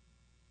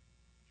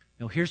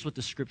 Now, here's what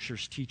the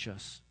Scriptures teach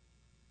us.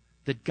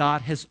 That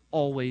God has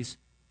always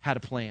had a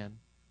plan.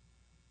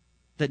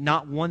 That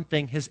not one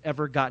thing has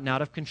ever gotten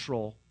out of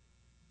control.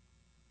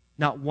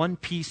 Not one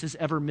piece has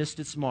ever missed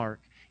its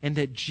mark. And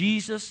that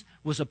Jesus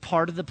was a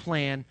part of the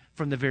plan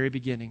from the very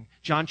beginning.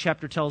 John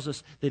chapter tells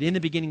us that in the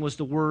beginning was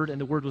the Word, and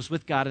the Word was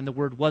with God, and the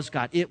Word was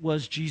God. It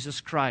was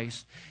Jesus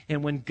Christ.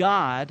 And when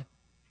God,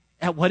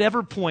 at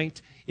whatever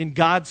point in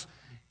God's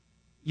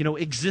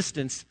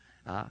existence,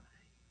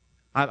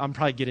 I'm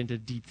probably getting into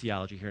deep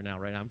theology here now,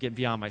 right? I'm getting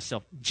beyond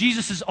myself.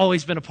 Jesus has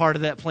always been a part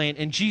of that plan,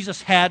 and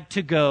Jesus had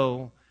to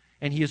go,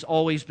 and he has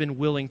always been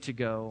willing to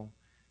go,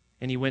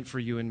 and he went for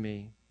you and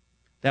me.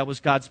 That was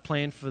God's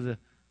plan for the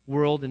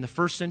world in the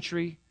first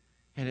century,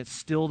 and it's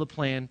still the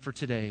plan for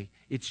today.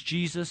 It's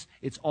Jesus.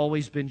 It's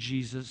always been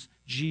Jesus.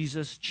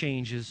 Jesus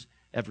changes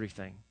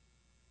everything.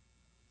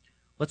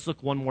 Let's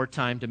look one more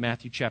time to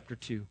Matthew chapter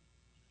 2.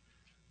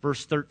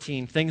 Verse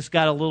 13. Things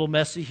got a little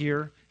messy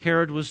here.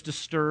 Herod was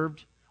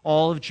disturbed.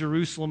 All of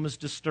Jerusalem was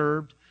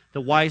disturbed.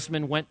 The wise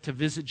men went to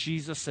visit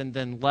Jesus and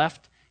then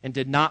left and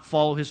did not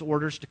follow his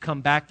orders to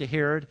come back to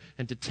Herod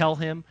and to tell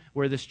him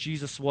where this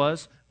Jesus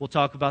was. We'll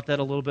talk about that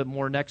a little bit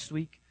more next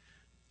week.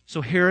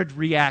 So Herod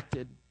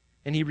reacted.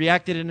 And he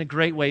reacted in a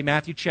great way.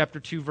 Matthew chapter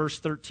 2, verse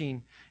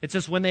 13. It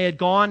says, when they had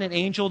gone, an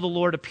angel of the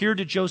Lord appeared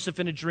to Joseph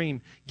in a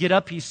dream. Get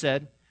up, he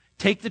said.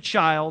 Take the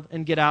child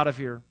and get out of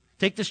here.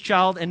 Take this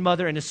child and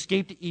mother and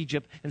escape to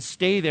Egypt and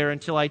stay there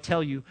until I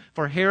tell you,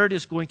 for Herod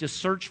is going to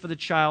search for the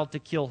child to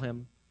kill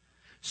him.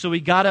 So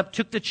he got up,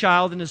 took the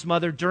child and his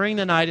mother during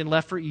the night and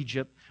left for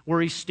Egypt,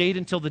 where he stayed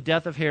until the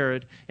death of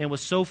Herod, and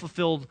was so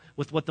fulfilled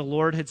with what the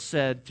Lord had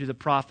said through the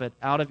prophet,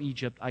 out of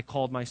Egypt I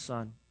called my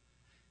son.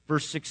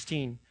 Verse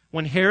 16,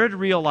 when Herod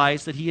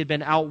realized that he had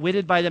been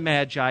outwitted by the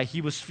Magi, he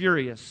was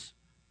furious,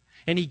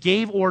 and he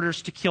gave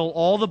orders to kill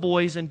all the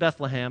boys in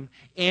Bethlehem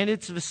and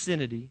its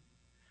vicinity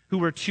who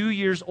were 2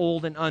 years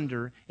old and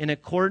under, in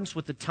accordance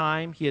with the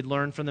time he had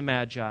learned from the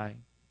Magi.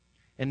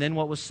 And then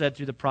what was said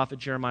through the prophet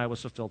Jeremiah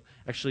was fulfilled.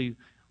 Actually,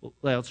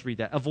 let's read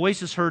that. A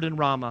voice is heard in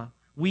Ramah,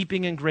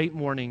 weeping in great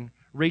mourning,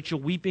 Rachel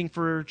weeping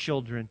for her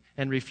children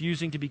and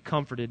refusing to be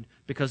comforted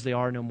because they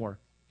are no more.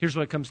 Here's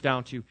what it comes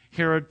down to.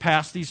 Herod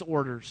passed these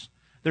orders.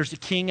 There's a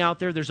king out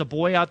there. There's a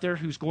boy out there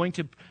who's going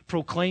to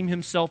proclaim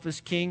himself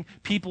as king.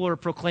 People are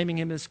proclaiming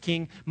him as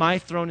king. My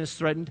throne is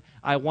threatened.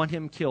 I want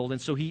him killed.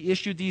 And so he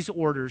issued these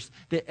orders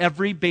that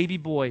every baby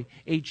boy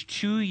aged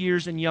 2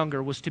 years and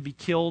younger was to be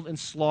killed and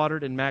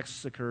slaughtered and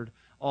massacred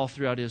all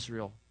throughout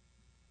Israel.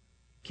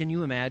 Can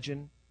you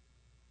imagine?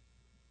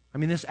 I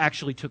mean, this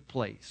actually took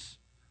place.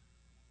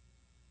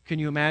 Can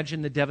you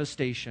imagine the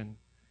devastation,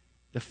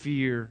 the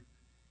fear,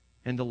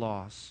 and the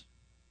loss?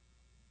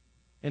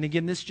 And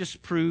again, this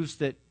just proves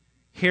that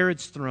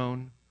Herod's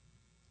throne,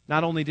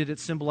 not only did it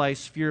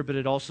symbolize fear, but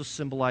it also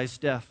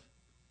symbolized death.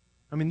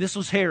 I mean, this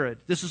was Herod.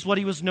 This is what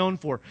he was known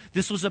for.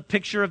 This was a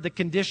picture of the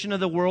condition of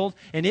the world,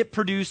 and it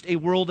produced a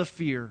world of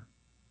fear.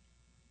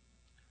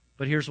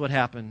 But here's what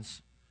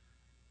happens.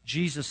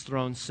 Jesus'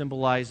 throne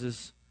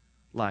symbolizes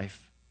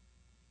life.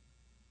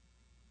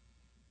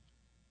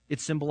 It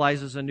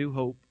symbolizes a new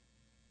hope.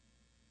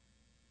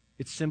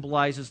 It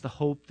symbolizes the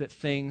hope that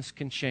things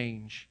can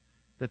change,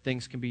 that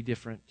things can be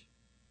different.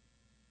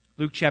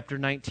 Luke chapter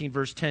 19,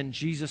 verse 10,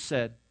 Jesus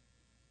said,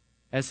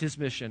 as his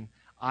mission,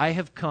 I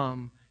have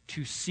come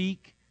to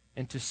seek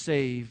and to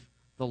save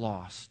the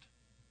lost.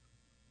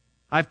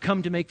 I've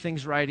come to make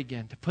things right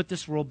again, to put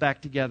this world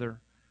back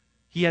together.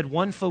 He had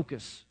one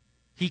focus.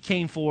 He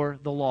came for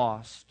the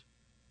lost.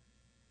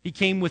 He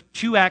came with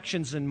two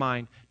actions in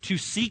mind, to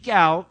seek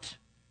out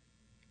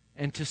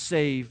and to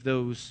save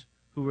those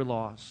who were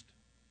lost.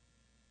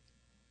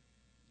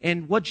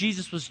 And what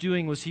Jesus was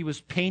doing was he was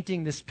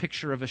painting this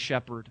picture of a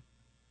shepherd.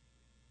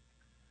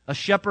 A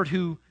shepherd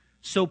who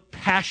so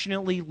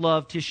passionately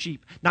loved his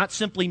sheep. Not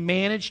simply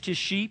managed his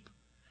sheep,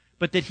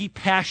 but that he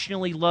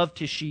passionately loved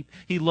his sheep.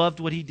 He loved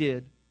what he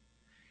did.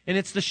 And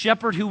it's the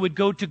shepherd who would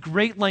go to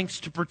great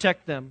lengths to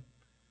protect them.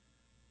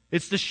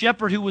 It's the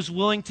shepherd who was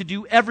willing to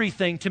do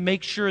everything to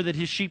make sure that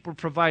his sheep were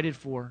provided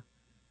for.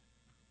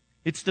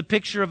 It's the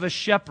picture of a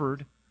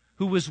shepherd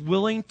who was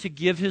willing to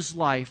give his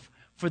life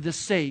for the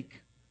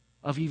sake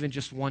of even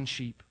just one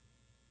sheep.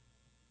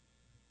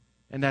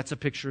 And that's a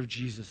picture of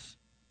Jesus.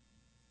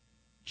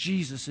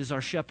 Jesus is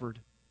our shepherd.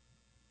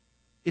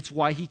 It's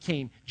why he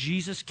came.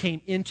 Jesus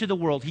came into the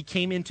world. He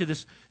came into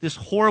this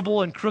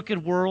horrible and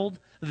crooked world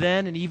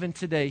then and even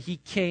today. He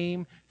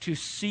came to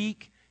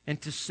seek and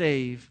to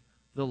save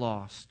the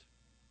lost.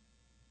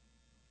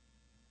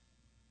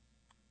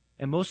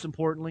 And most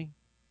importantly,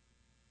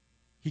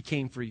 he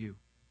came for you.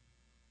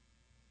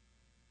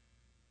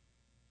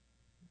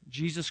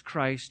 Jesus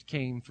Christ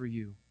came for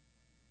you.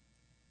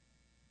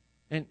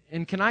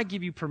 And can I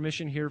give you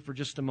permission here for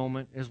just a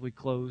moment as we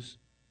close?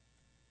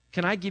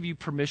 Can I give you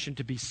permission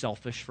to be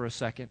selfish for a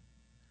second?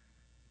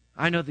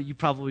 I know that you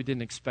probably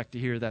didn't expect to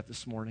hear that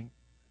this morning.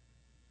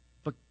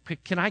 But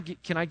can I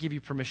give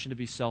you permission to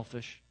be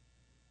selfish?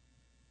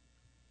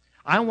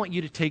 I want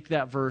you to take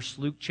that verse,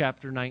 Luke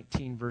chapter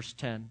 19, verse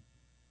 10.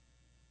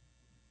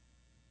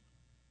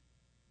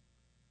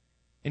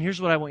 And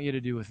here's what I want you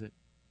to do with it.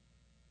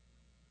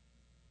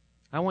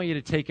 I want you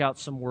to take out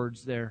some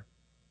words there.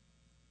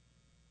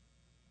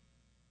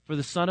 For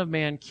the Son of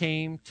Man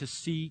came to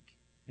seek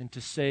and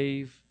to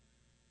save.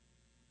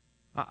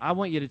 I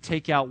want you to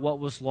take out what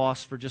was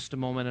lost for just a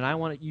moment, and I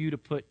want you to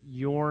put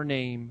your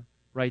name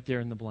right there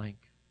in the blank.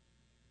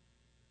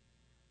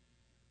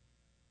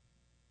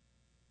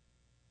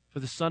 For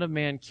the Son of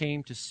Man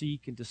came to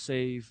seek and to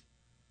save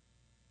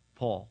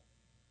Paul.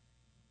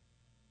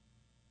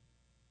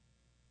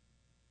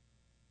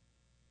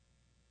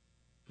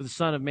 For the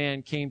Son of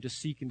Man came to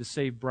seek and to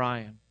save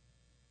Brian.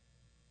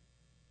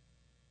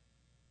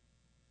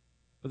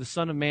 For the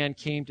Son of Man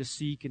came to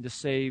seek and to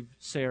save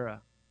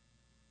Sarah,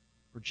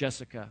 or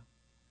Jessica,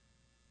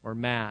 or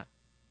Matt,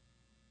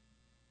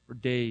 or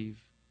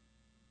Dave.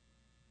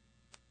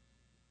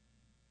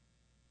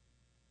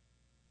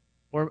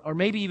 Or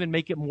maybe even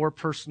make it more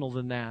personal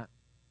than that.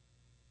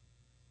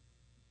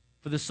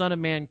 For the Son of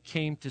Man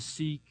came to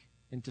seek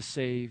and to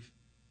save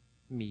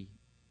me.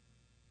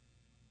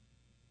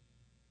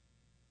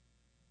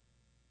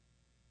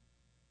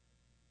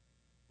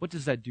 What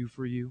does that do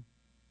for you?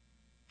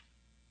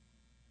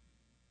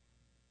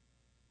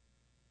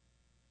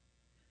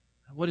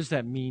 What does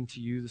that mean to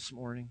you this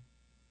morning?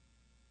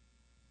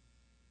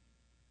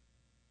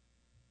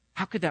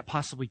 How could that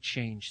possibly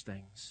change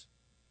things?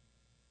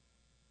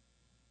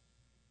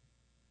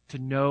 To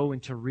know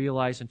and to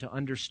realize and to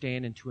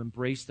understand and to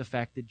embrace the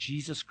fact that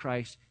Jesus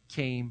Christ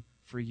came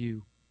for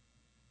you.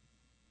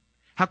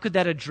 How could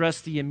that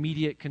address the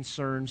immediate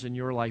concerns in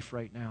your life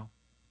right now?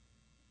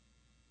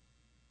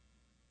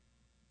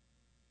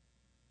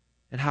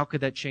 And how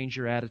could that change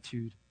your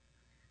attitude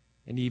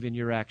and even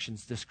your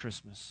actions this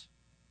Christmas?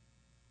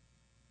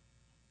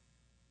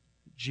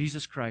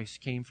 Jesus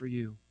Christ came for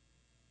you.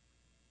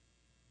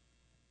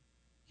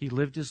 He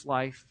lived his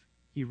life.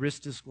 He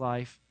risked his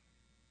life.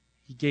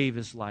 He gave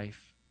his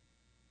life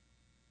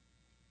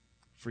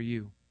for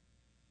you.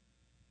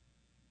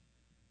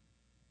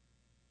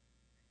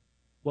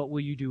 What will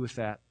you do with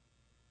that?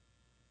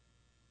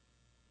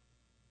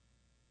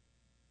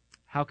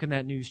 How can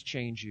that news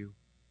change you?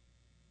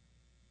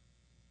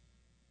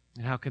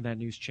 And how can that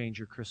news change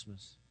your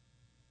Christmas?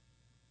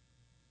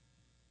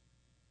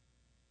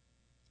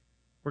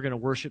 We're going to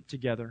worship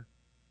together.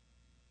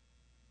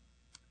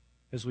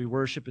 As we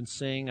worship and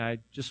sing, I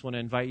just want to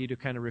invite you to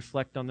kind of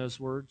reflect on those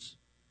words.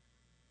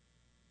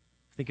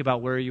 Think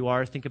about where you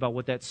are. Think about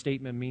what that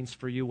statement means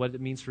for you, what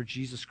it means for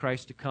Jesus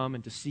Christ to come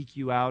and to seek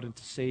you out and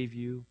to save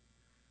you.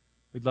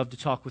 We'd love to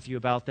talk with you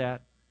about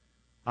that.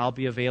 I'll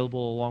be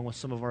available along with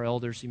some of our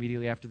elders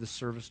immediately after the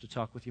service to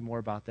talk with you more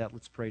about that.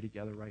 Let's pray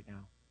together right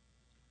now.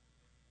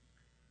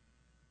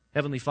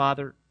 Heavenly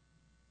Father,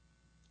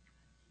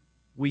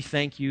 we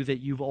thank you that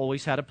you've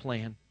always had a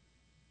plan,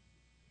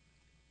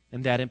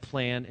 and that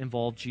plan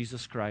involved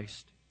Jesus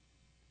Christ.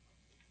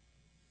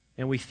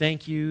 And we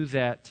thank you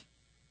that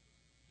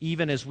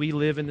even as we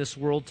live in this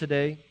world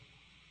today,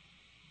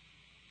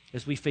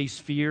 as we face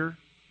fear,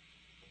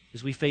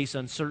 as we face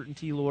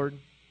uncertainty, Lord,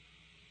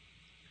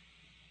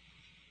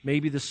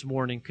 maybe this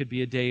morning could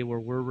be a day where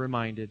we're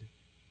reminded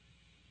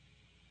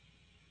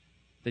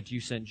that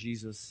you sent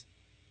Jesus,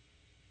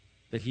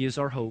 that he is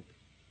our hope,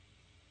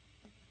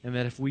 and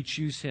that if we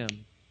choose him,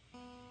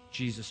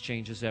 Jesus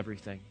changes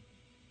everything.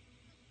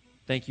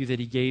 Thank you that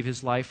he gave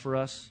his life for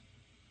us.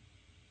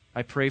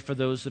 I pray for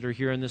those that are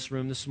here in this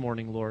room this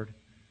morning, Lord,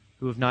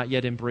 who have not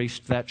yet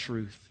embraced that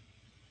truth.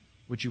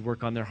 Would you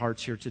work on their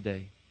hearts here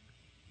today?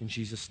 In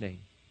Jesus' name,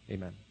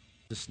 amen.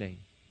 In Jesus' name,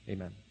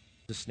 amen. In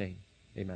Jesus' name.